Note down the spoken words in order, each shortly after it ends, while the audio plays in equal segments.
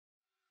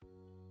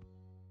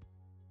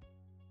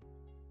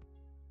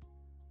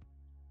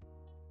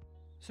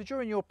So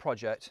during your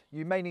project,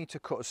 you may need to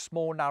cut a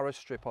small narrow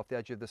strip off the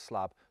edge of the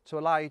slab to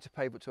allow you to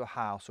pave up to a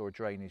house or a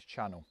drainage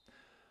channel.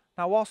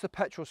 Now, whilst the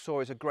petrol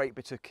saw is a great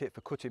bit of kit for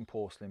cutting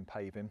porcelain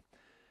paving,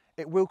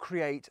 it will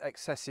create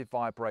excessive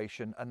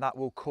vibration and that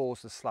will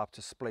cause the slab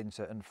to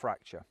splinter and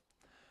fracture.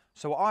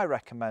 So what I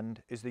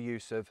recommend is the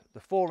use of the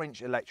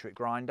 4-inch electric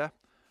grinder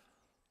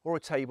or a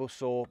table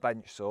saw,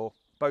 bench saw,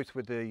 both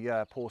with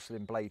the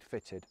porcelain blade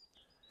fitted.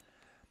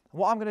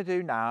 And what I'm going to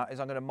do now is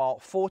I'm going to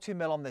mark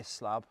 40mm on this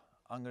slab.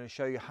 I'm going to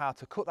show you how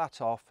to cut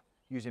that off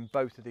using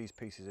both of these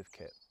pieces of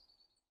kit.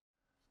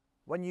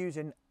 When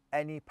using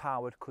any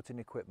powered cutting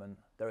equipment,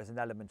 there is an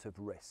element of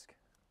risk.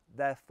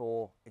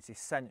 Therefore, it's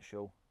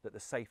essential that the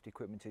safety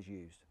equipment is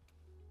used.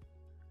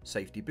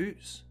 Safety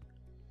boots,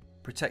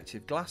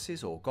 protective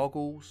glasses or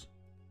goggles,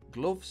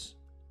 gloves,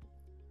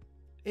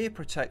 ear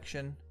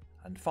protection,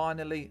 and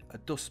finally a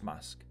dust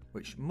mask,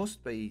 which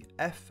must be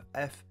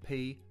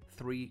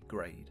FFP3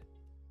 grade.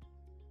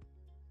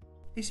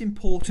 It's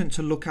important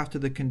to look after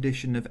the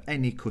condition of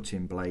any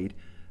cutting blade,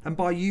 and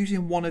by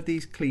using one of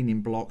these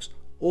cleaning blocks,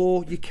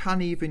 or you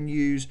can even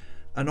use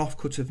an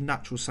offcut of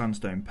natural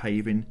sandstone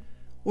paving,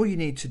 all you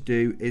need to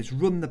do is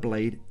run the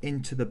blade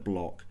into the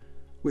block,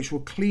 which will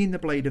clean the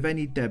blade of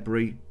any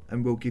debris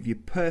and will give you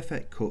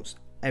perfect cuts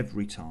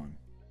every time.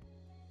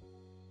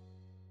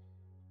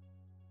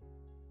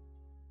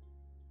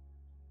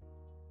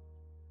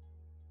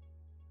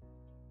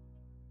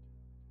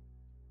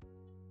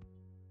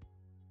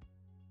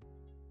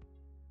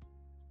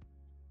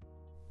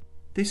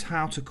 This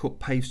how to cut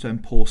pavestone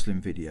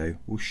porcelain video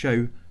will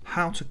show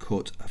how to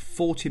cut a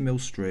 40mm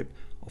strip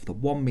of the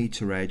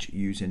 1m edge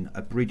using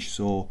a bridge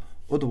saw,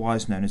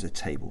 otherwise known as a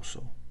table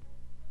saw.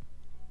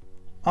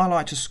 I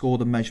like to score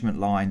the measurement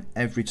line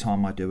every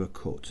time I do a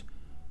cut,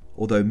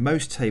 although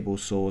most table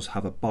saws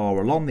have a bar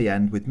along the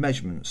end with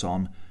measurements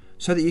on,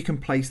 so that you can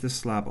place the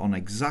slab on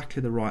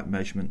exactly the right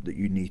measurement that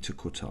you need to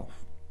cut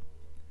off.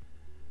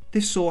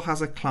 This saw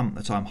has a clamp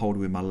that I'm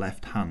holding with my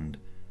left hand.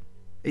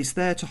 It's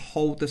there to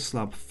hold the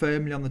slab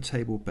firmly on the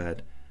table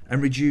bed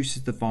and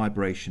reduces the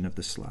vibration of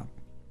the slab.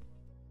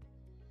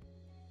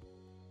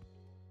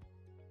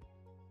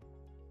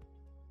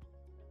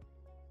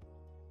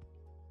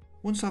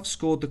 Once I've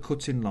scored the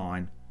cutting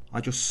line,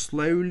 I just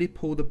slowly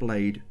pull the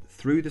blade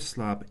through the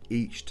slab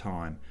each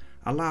time,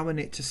 allowing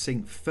it to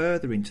sink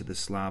further into the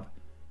slab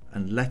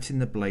and letting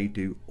the blade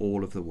do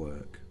all of the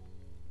work.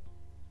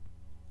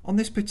 On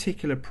this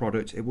particular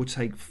product, it will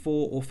take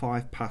 4 or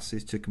 5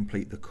 passes to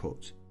complete the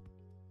cut.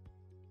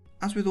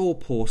 As with all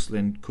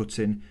porcelain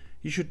cutting,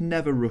 you should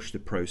never rush the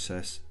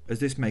process, as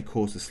this may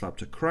cause the slab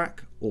to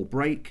crack or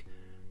break,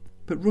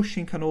 but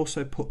rushing can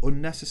also put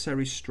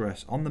unnecessary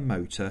stress on the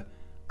motor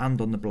and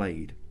on the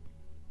blade.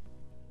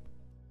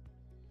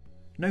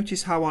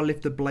 Notice how I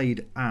lift the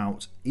blade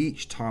out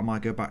each time I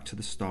go back to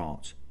the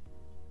start.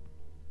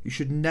 You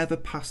should never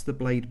pass the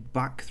blade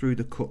back through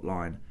the cut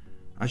line,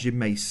 as you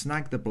may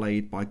snag the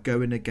blade by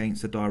going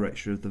against the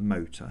direction of the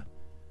motor.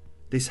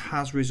 This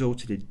has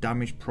resulted in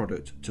damaged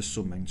product to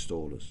some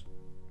installers.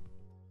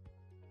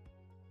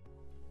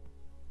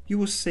 You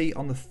will see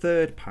on the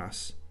third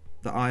pass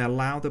that I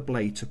allow the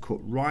blade to cut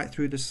right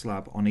through the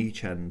slab on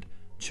each end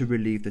to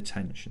relieve the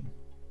tension.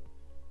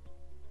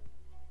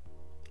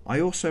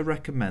 I also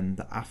recommend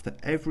that after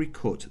every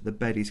cut the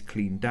bed is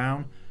cleaned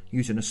down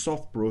using a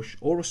soft brush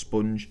or a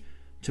sponge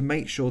to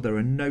make sure there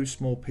are no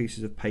small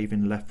pieces of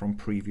paving left from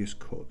previous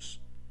cuts.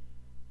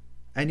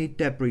 Any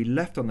debris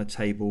left on the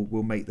table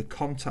will make the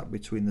contact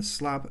between the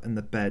slab and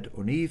the bed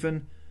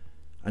uneven,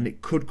 and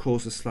it could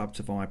cause the slab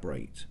to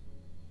vibrate.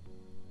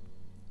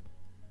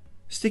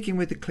 Sticking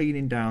with the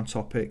cleaning down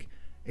topic,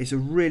 it's a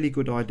really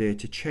good idea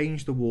to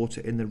change the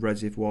water in the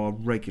reservoir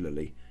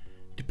regularly,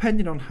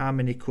 depending on how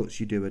many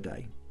cuts you do a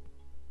day.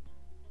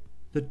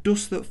 The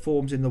dust that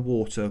forms in the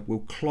water will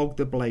clog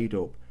the blade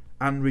up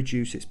and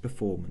reduce its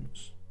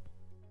performance.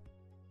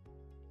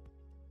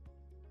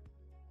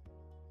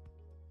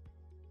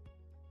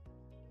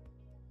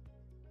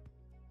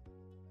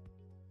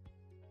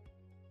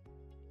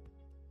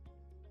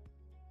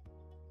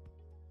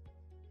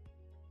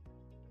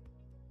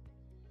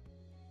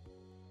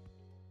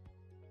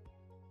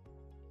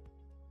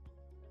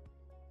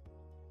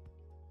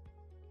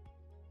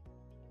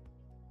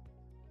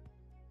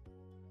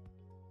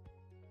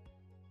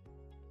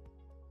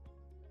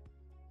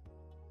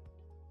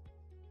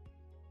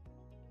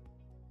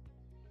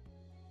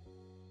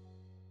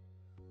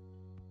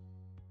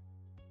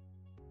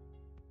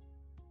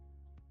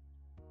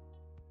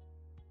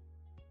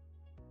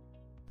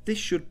 This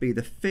should be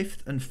the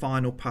 5th and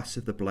final pass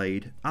of the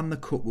blade and the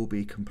cut will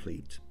be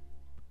complete.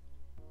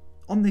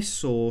 On this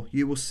saw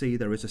you will see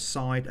there is a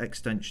side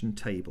extension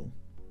table.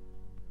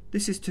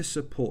 This is to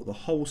support the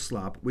whole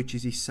slab, which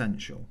is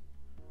essential.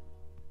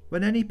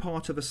 When any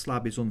part of a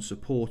slab is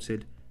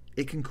unsupported,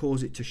 it can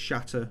cause it to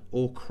shatter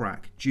or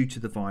crack due to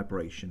the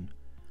vibration.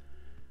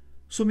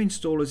 Some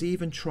installers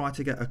even try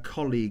to get a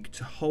colleague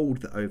to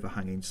hold the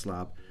overhanging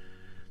slab.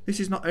 This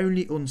is not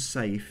only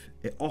unsafe,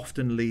 it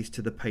often leads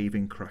to the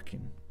paving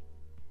cracking.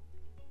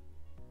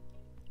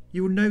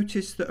 You will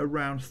notice that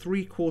around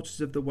 3/4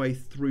 of the way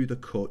through the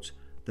cut,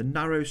 the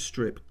narrow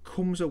strip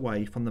comes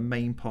away from the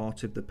main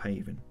part of the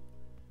paving.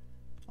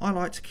 I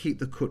like to keep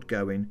the cut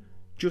going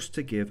just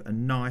to give a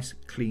nice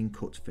clean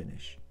cut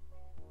finish.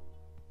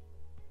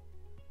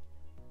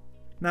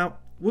 Now,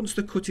 once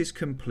the cut is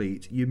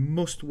complete, you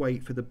must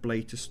wait for the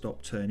blade to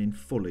stop turning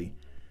fully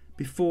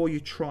before you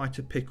try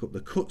to pick up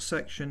the cut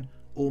section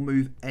or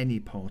move any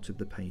part of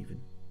the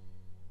paving.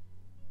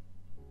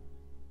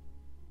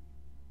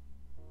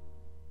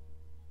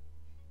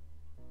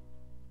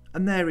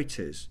 And there it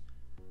is,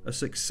 a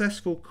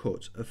successful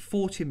cut of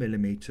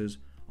 40mm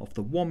off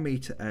the 1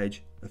 metre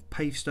edge of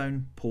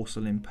Pavestone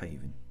porcelain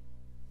paving.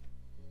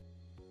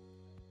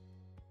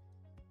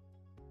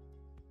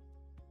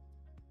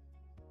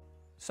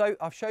 So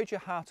I've showed you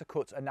how to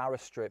cut a narrow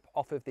strip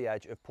off of the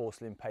edge of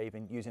porcelain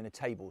paving using a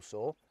table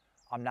saw.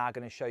 I'm now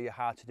going to show you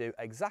how to do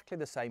exactly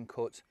the same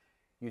cut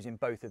using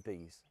both of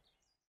these.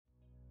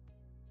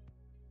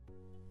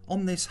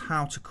 On this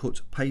how to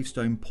cut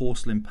Pavestone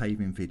porcelain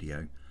paving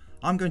video,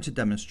 I'm going to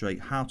demonstrate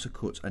how to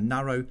cut a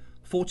narrow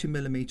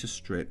 40mm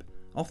strip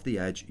off the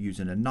edge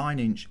using a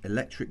 9-inch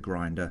electric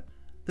grinder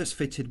that's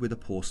fitted with a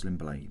porcelain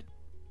blade.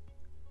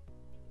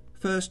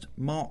 First,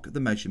 mark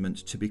the measurement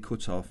to be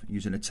cut off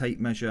using a tape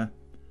measure,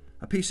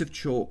 a piece of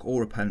chalk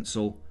or a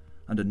pencil,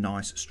 and a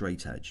nice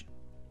straight edge.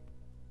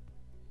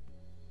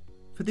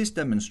 For this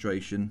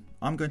demonstration,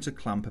 I'm going to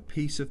clamp a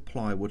piece of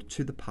plywood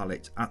to the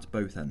pallet at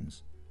both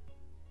ends.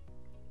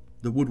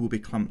 The wood will be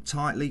clamped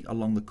tightly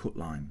along the cut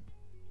line.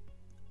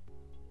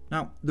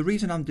 Now, the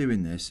reason I'm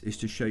doing this is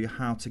to show you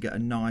how to get a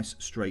nice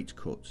straight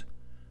cut,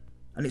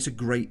 and it's a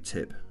great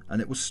tip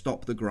and it will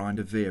stop the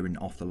grinder veering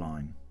off the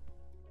line.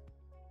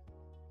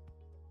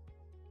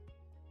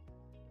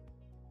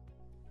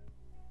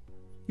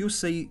 You'll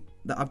see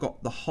that I've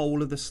got the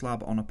whole of the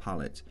slab on a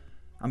pallet,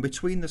 and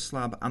between the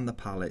slab and the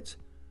pallet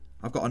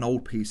I've got an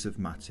old piece of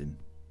matting.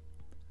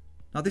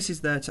 Now this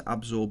is there to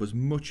absorb as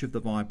much of the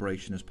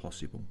vibration as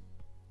possible.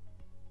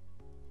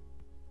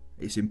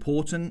 It's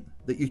important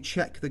that you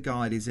check the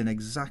guide is in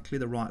exactly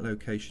the right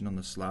location on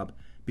the slab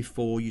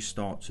before you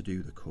start to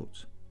do the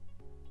cut.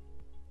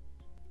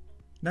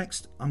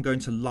 Next, I'm going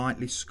to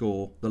lightly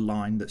score the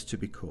line that's to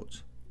be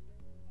cut.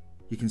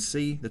 You can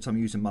see that I'm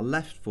using my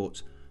left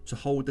foot to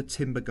hold the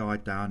timber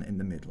guide down in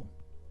the middle.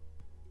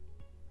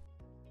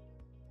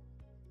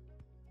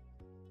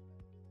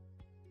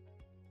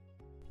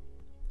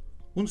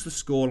 Once the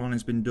score line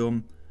has been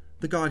done,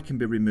 the guide can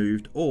be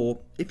removed,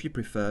 or if you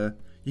prefer,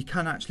 you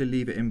can actually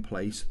leave it in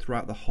place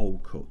throughout the whole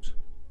cut.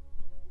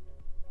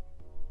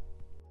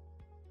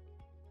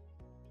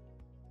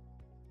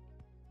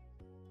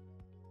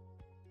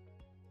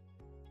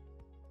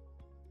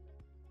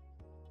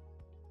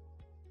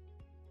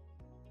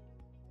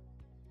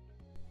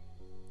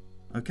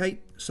 Okay,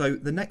 so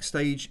the next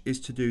stage is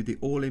to do the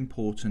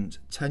all-important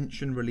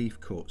tension relief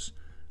cuts,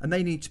 and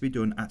they need to be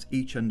done at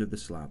each end of the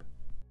slab.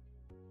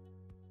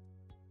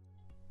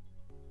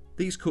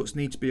 These cuts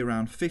need to be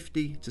around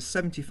 50 to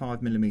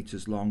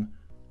 75mm long,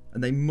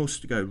 and they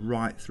must go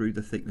right through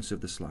the thickness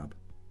of the slab.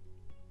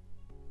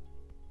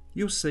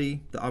 You'll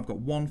see that I've got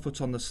 1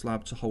 foot on the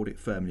slab to hold it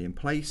firmly in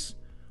place,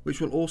 which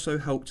will also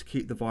help to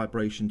keep the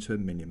vibration to a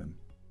minimum.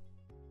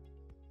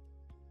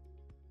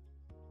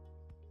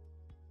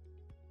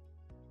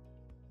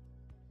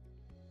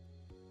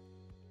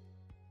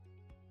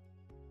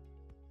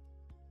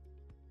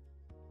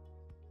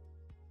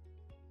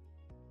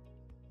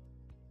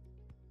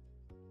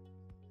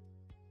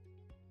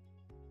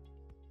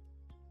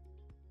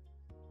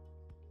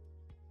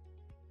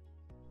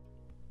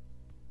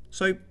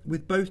 So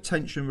with both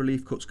tension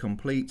relief cuts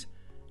complete,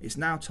 it's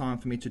now time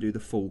for me to do the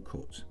full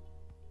cut.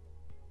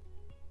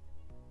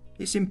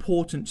 It's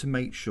important to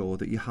make sure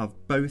that you have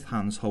both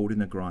hands holding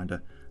the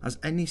grinder, as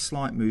any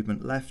slight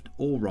movement left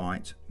or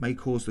right may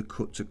cause the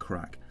cut to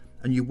crack,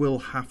 and you will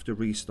have to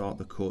restart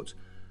the cut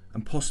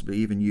and possibly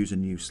even use a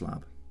new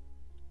slab.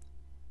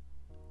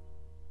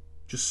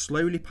 Just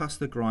slowly pass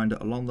the grinder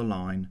along the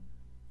line,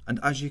 and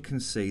as you can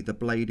see, the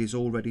blade is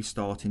already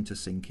starting to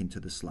sink into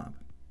the slab.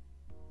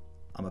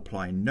 I'm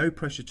applying no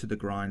pressure to the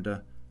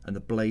grinder and the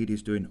blade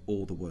is doing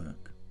all the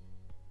work.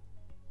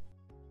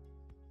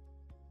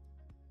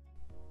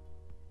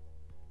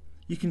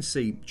 You can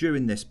see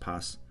during this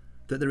pass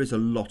that there is a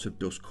lot of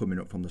dust coming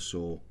up from the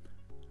saw,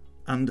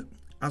 and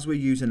as we're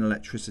using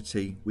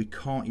electricity, we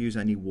can't use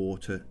any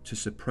water to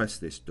suppress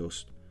this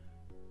dust,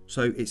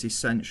 so it's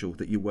essential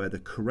that you wear the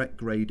correct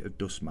grade of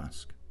dust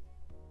mask.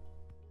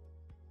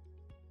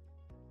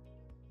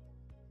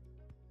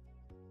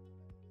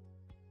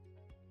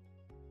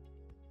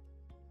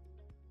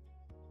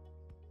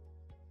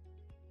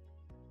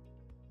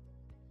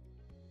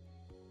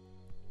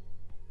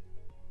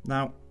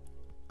 Now,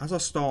 as I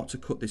start to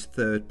cut this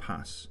third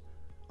pass,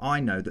 I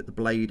know that the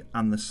blade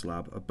and the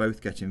slab are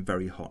both getting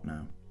very hot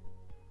now,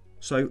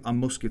 so I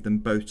must give them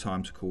both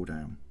time to cool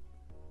down.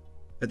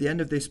 At the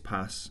end of this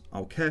pass,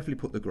 I'll carefully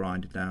put the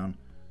grinder down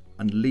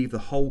and leave the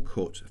whole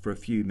cut for a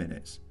few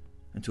minutes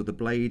until the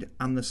blade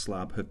and the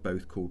slab have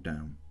both cooled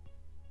down.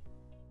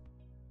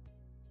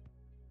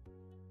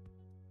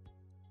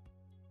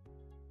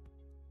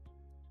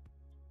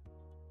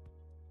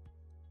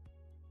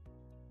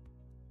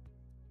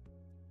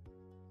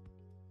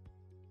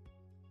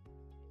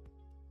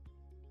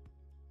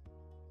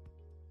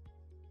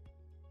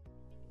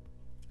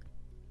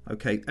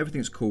 Okay,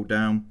 everything's cooled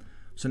down,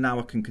 so now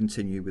I can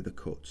continue with the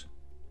cut.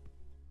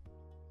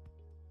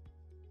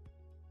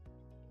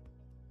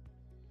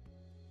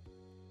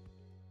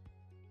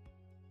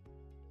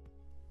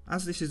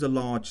 As this is a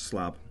large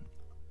slab,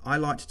 I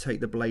like to take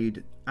the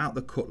blade out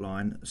the cut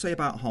line, say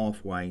about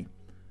halfway,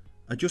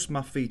 adjust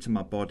my feet and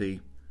my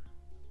body,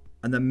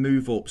 and then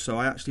move up, so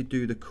I actually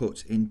do the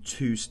cut in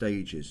 2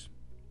 stages.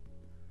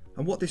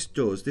 And what this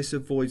does, this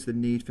avoids the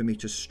need for me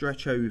to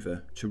stretch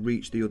over to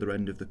reach the other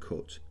end of the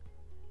cut.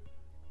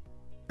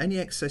 Any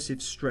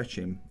excessive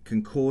stretching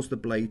can cause the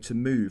blade to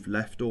move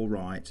left or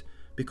right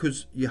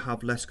because you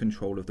have less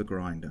control of the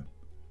grinder.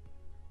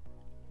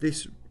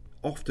 This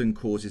often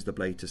causes the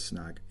blade to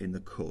snag in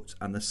the cut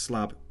and the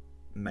slab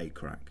may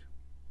crack.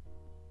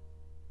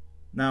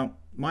 Now,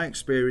 my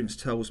experience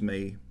tells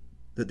me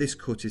that this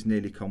cut is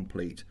nearly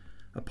complete,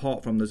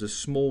 apart from there's a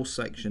small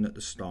section at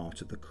the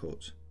start of the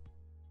cut.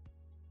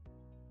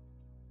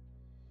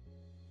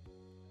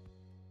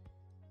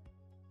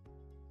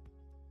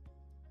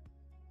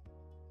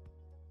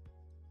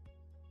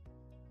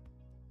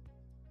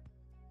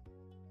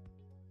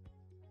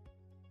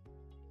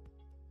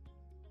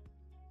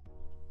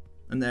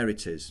 And there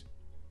it is,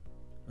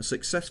 a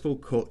successful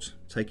cut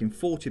taking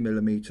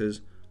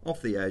 40mm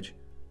off the edge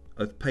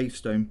of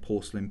Pavestone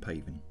porcelain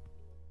paving.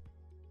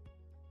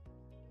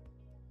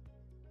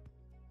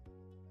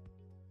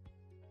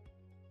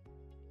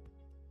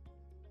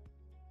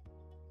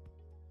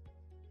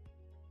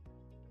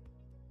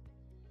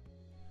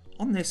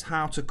 On this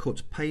how to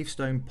cut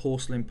Pavestone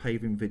porcelain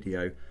paving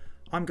video,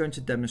 I'm going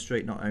to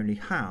demonstrate not only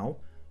how,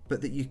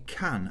 but that you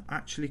can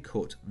actually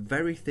cut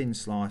very thin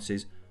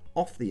slices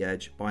off the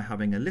edge by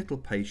having a little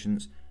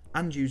patience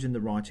and using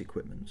the right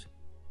equipment.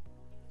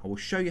 I will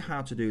show you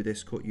how to do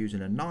this cut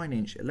using a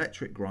 9-inch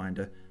electric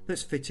grinder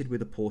that's fitted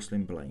with a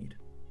porcelain blade.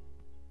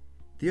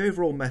 The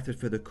overall method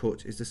for the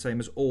cut is the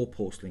same as all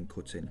porcelain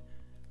cutting,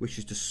 which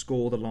is to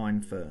score the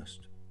line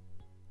first.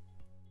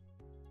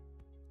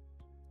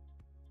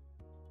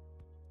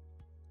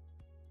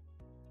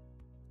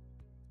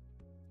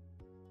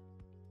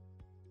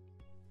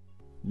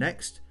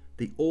 Next,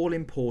 the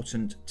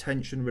all-important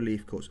tension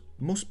relief cuts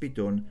must be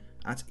done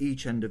at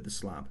each end of the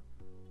slab.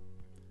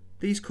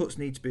 These cuts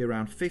need to be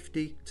around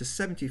 50 to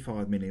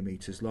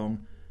 75mm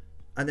long,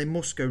 and they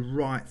must go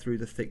right through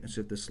the thickness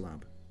of the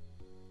slab.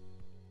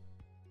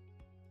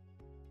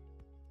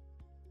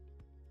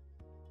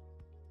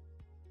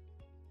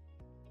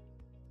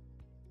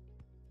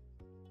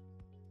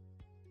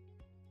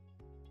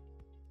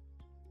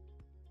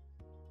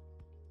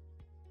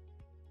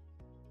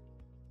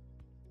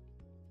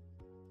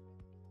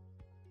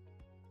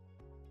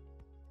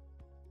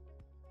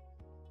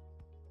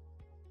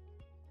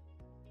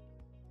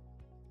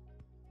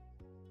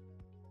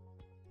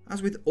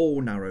 As with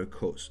all narrow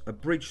cuts, a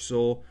bridge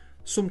saw,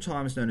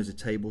 sometimes known as a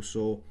table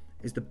saw,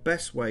 is the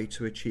best way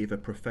to achieve a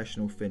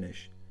professional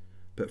finish.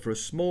 But for a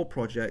small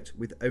project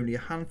with only a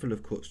handful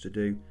of cuts to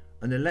do,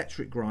 an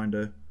electric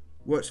grinder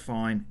works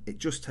fine, it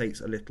just takes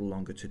a little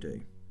longer to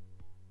do.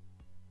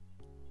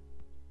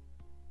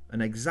 An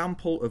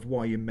example of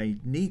why you may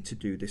need to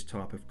do this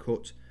type of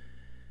cut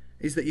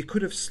is that you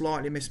could have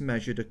slightly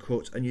mismeasured a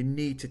cut and you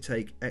need to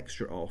take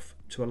extra off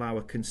to allow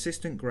a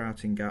consistent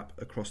grouting gap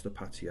across the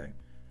patio.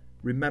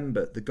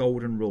 Remember the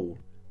golden rule,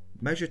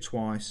 measure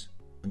twice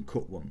and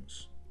cut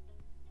once.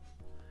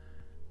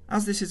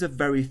 As this is a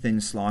very thin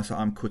slice that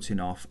I'm cutting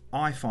off,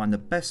 I find the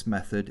best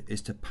method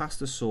is to pass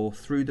the saw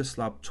through the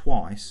slab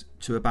twice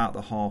to about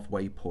the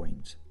halfway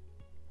point.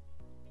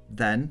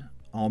 Then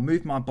I'll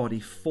move my body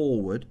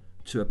forward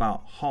to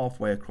about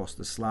halfway across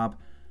the slab,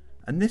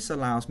 and this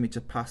allows me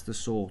to pass the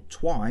saw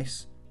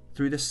twice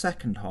through the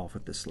second half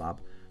of the slab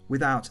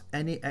without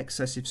any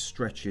excessive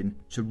stretching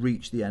to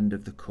reach the end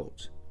of the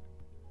cut.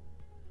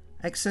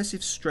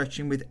 Excessive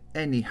stretching with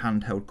any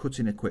handheld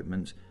cutting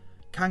equipment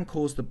can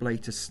cause the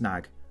blade to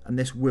snag, and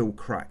this will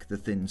crack the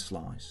thin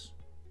slice.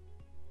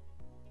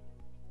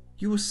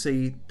 You will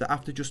see that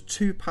after just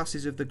 2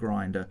 passes of the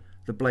grinder,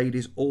 the blade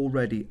is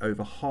already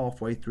over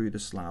halfway through the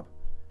slab.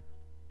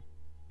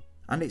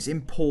 And it's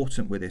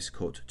important with this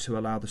cut to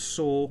allow the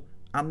saw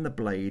and the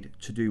blade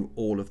to do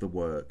all of the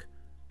work.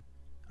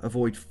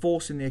 Avoid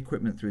forcing the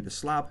equipment through the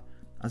slab,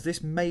 as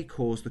this may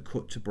cause the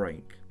cut to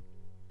break.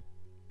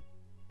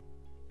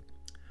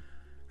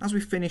 As we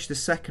finish the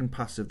second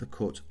pass of the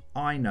cut,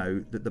 I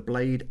know that the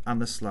blade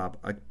and the slab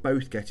are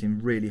both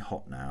getting really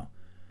hot now,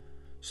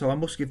 so I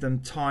must give them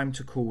time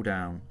to cool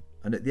down,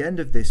 and at the end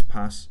of this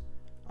pass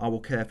I will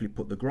carefully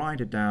put the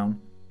grinder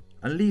down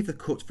and leave the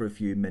cut for a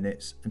few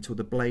minutes until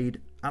the blade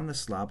and the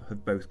slab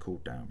have both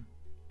cooled down.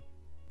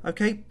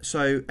 Okay,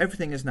 so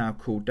everything is now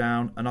cooled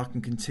down and I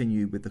can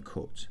continue with the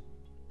cut.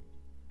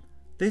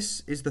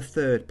 This is the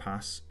third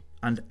pass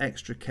and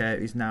extra care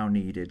is now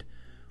needed,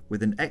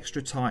 with an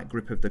extra tight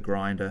grip of the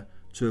grinder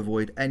to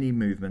avoid any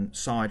movement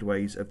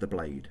sideways of the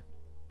blade.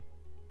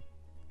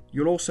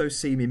 You'll also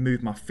see me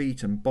move my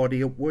feet and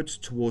body upwards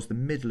towards the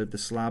middle of the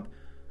slab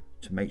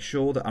to make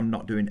sure that I'm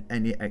not doing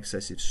any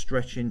excessive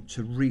stretching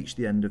to reach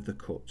the end of the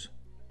cut.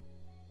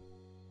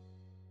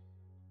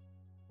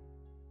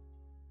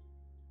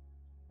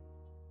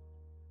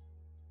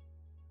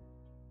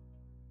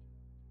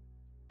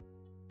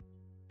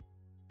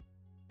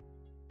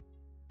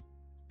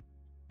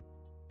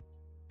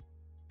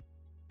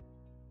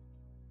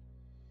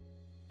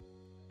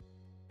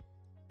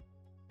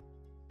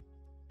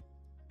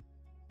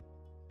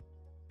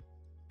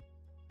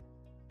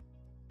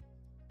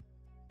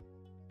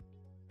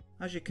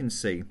 As you can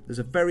see, there's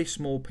a very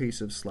small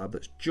piece of slab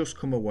that's just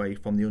come away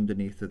from the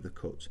underneath of the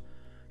cut.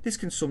 This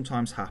can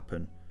sometimes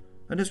happen,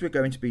 and as we're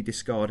going to be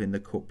discarding the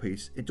cut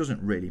piece, it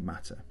doesn't really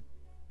matter.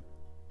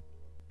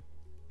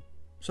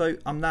 So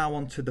I'm now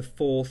on to the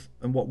fourth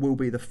and what will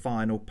be the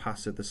final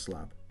pass of the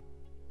slab.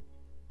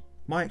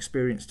 My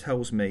experience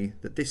tells me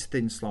that this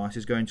thin slice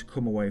is going to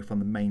come away from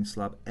the main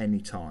slab any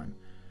time,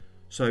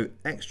 so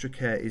extra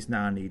care is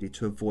now needed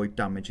to avoid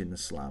damaging the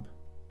slab.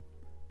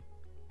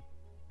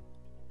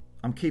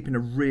 I'm keeping a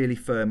really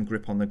firm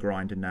grip on the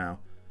grinder now,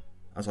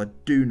 as I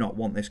do not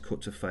want this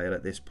cut to fail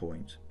at this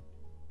point.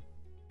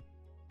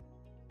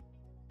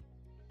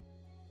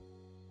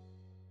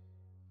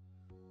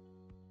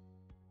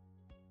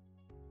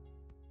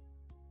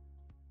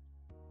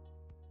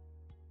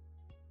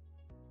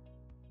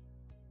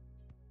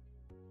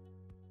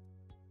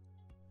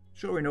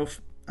 Sure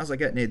enough, as I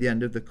get near the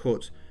end of the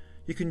cut,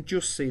 you can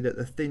just see that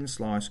the thin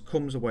slice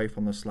comes away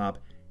from the slab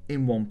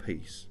in one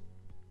piece.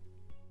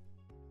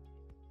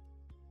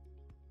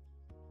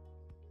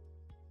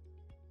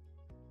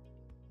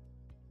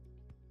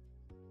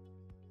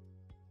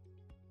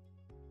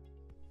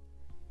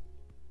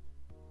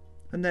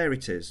 And there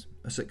it is,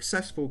 a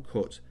successful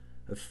cut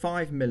of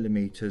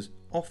 5mm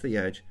off the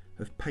edge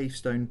of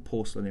Pavestone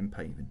porcelain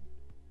paving.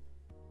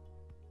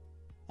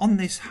 On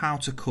this how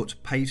to cut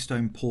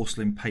Pavestone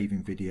porcelain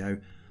paving video,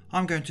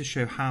 I'm going to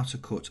show how to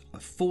cut a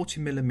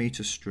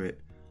 40mm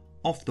strip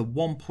off the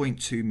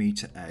 1.2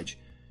 metre edge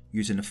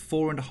using a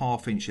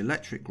 4.5 inch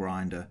electric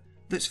grinder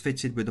that's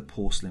fitted with a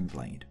porcelain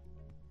blade.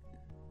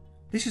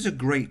 This is a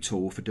great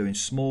tool for doing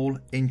small,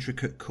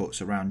 intricate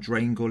cuts around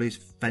drain gullies,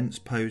 fence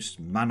posts,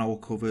 manhole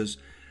covers,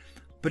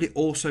 but it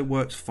also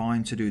works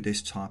fine to do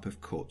this type of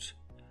cut.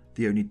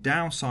 The only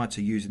downside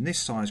to using this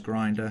size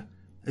grinder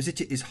is that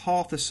it is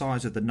half the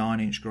size of the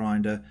 9-inch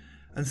grinder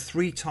and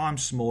 3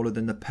 times smaller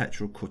than the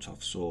petrol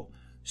cut-off saw,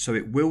 so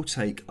it will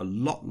take a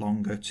lot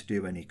longer to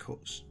do any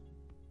cuts.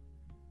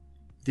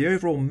 The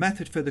overall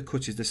method for the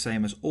cut is the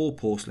same as all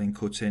porcelain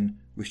cutting,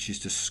 which is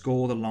to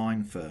score the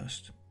line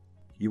first.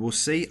 You will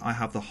see I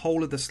have the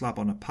whole of the slab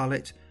on a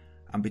pallet,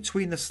 and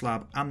between the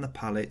slab and the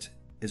pallet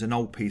is an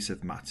old piece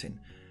of matting.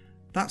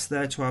 That's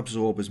there to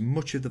absorb as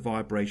much of the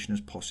vibration as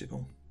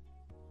possible.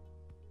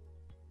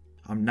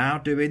 I'm now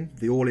doing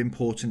the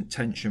all-important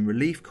tension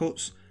relief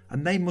cuts,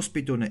 and they must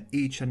be done at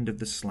each end of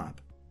the slab.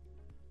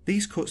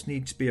 These cuts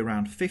need to be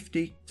around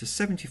 50 to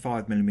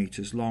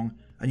 75mm long,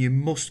 and you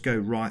must go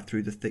right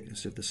through the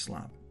thickness of the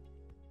slab.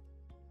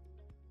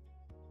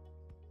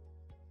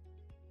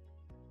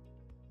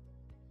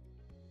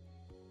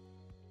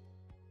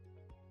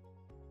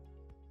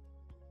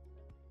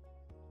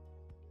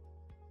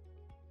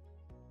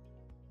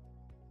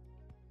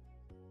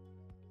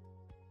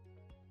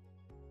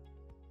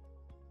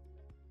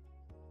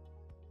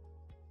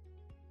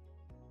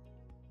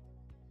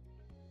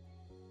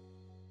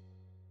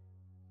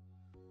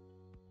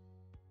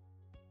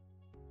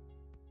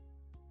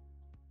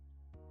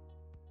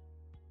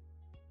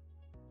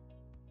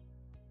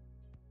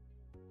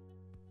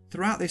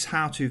 Throughout this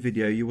how-to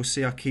video you will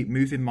see I keep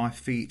moving my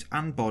feet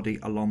and body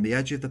along the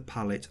edge of the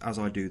pallet as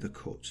I do the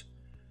cut.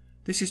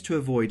 This is to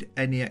avoid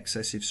any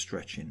excessive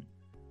stretching.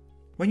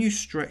 When you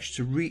stretch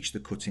to reach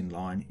the cutting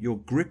line, your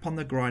grip on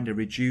the grinder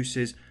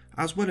reduces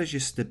as well as your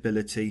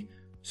stability,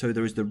 so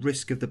there is the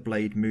risk of the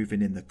blade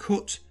moving in the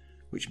cut,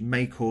 which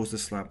may cause the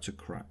slab to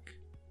crack.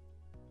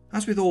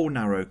 As with all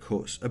narrow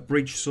cuts, a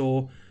bridge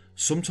saw,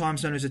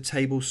 sometimes known as a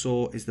table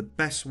saw, is the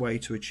best way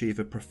to achieve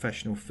a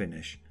professional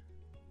finish.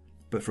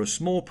 But for a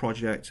small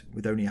project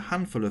with only a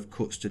handful of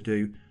cuts to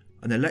do,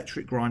 an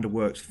electric grinder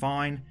works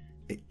fine,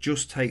 it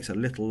just takes a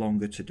little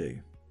longer to do.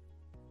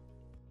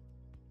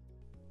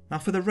 Now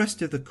for the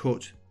rest of the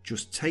cut,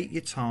 just take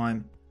your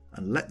time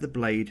and let the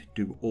blade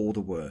do all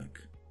the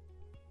work.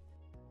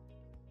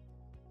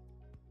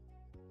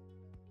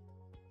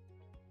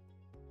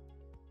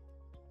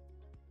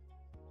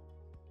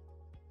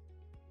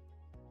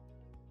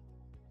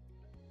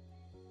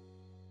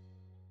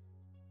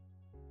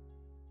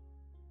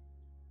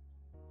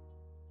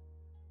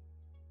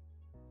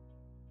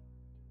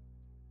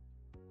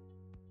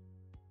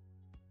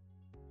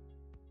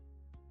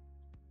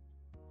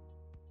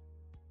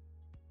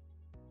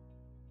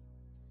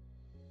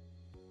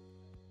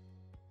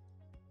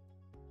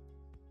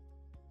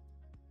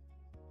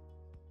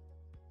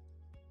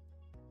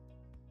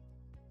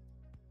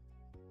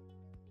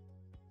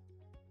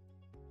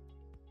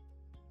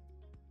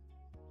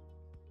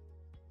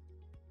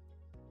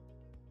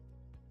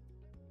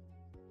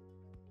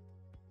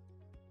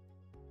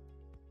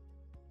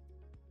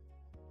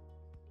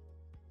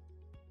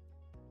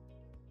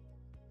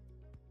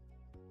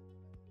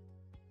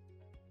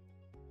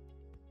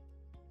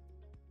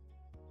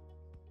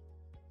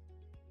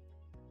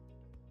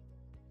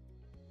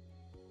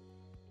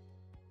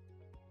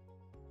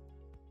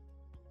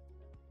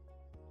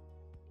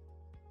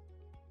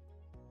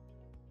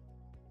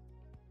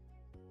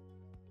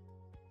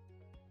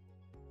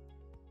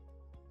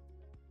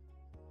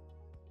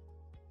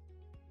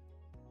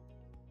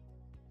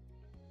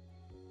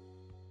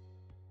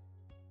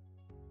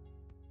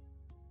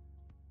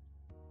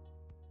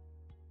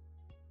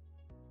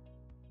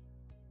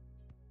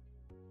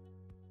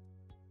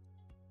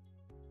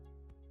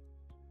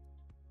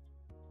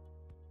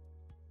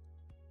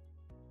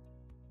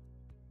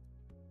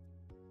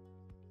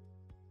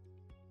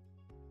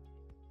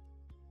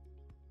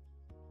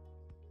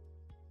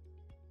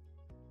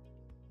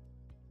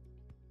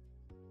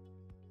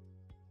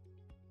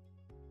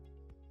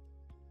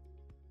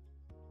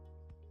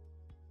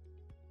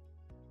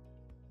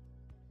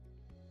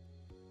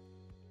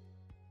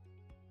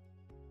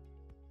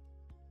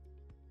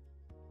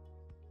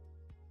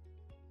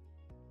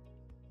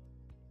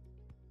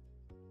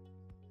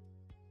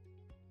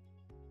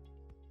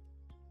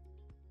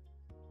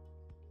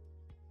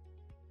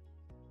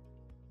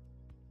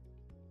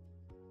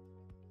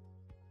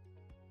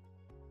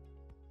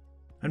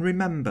 And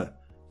remember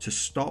to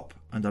stop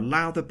and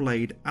allow the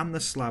blade and the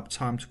slab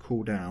time to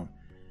cool down.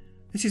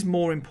 This is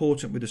more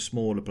important with a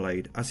smaller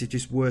blade as it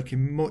is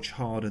working much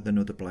harder than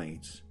other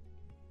blades.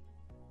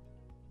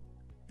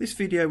 This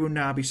video will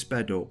now be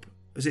sped up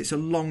as it's a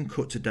long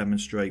cut to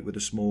demonstrate with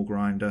a small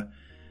grinder,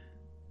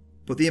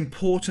 but the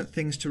important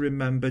things to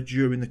remember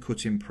during the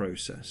cutting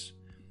process: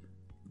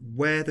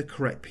 wear the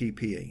correct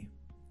PPE,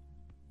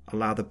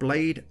 allow the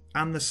blade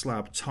and the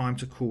slab time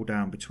to cool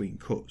down between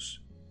cuts,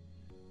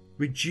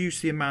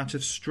 reduce the amount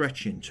of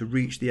stretching to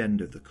reach the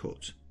end of the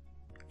cut,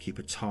 keep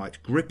a tight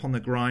grip on the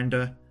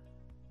grinder,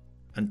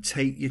 and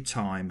take your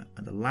time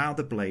and allow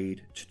the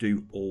blade to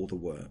do all the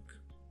work.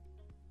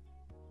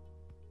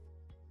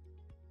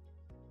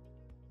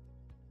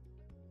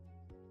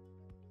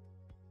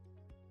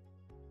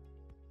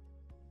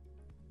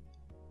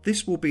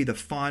 This will be the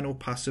final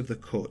pass of the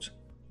cut,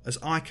 as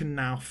I can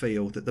now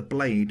feel that the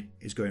blade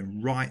is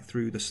going right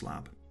through the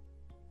slab.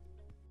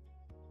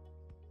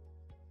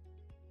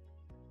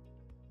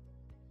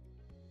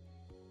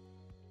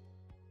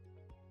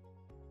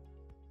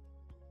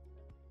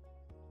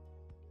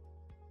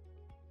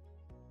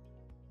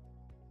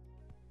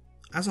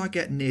 As I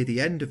get near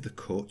the end of the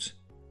cut,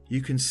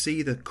 you can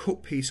see the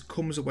cut piece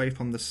comes away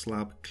from the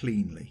slab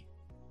cleanly.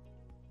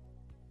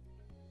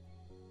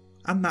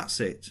 And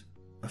that's it.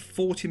 A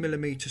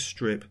 40mm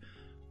strip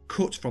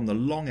cut from the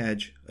long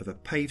edge of a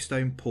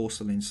Pavestone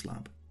porcelain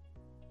slab.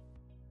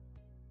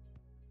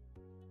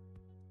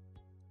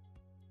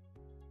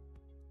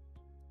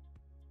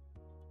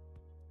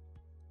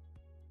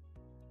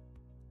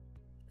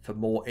 For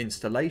more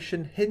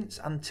installation hints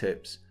and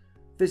tips,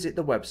 visit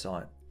the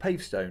website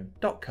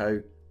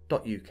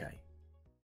pavestone.co.uk.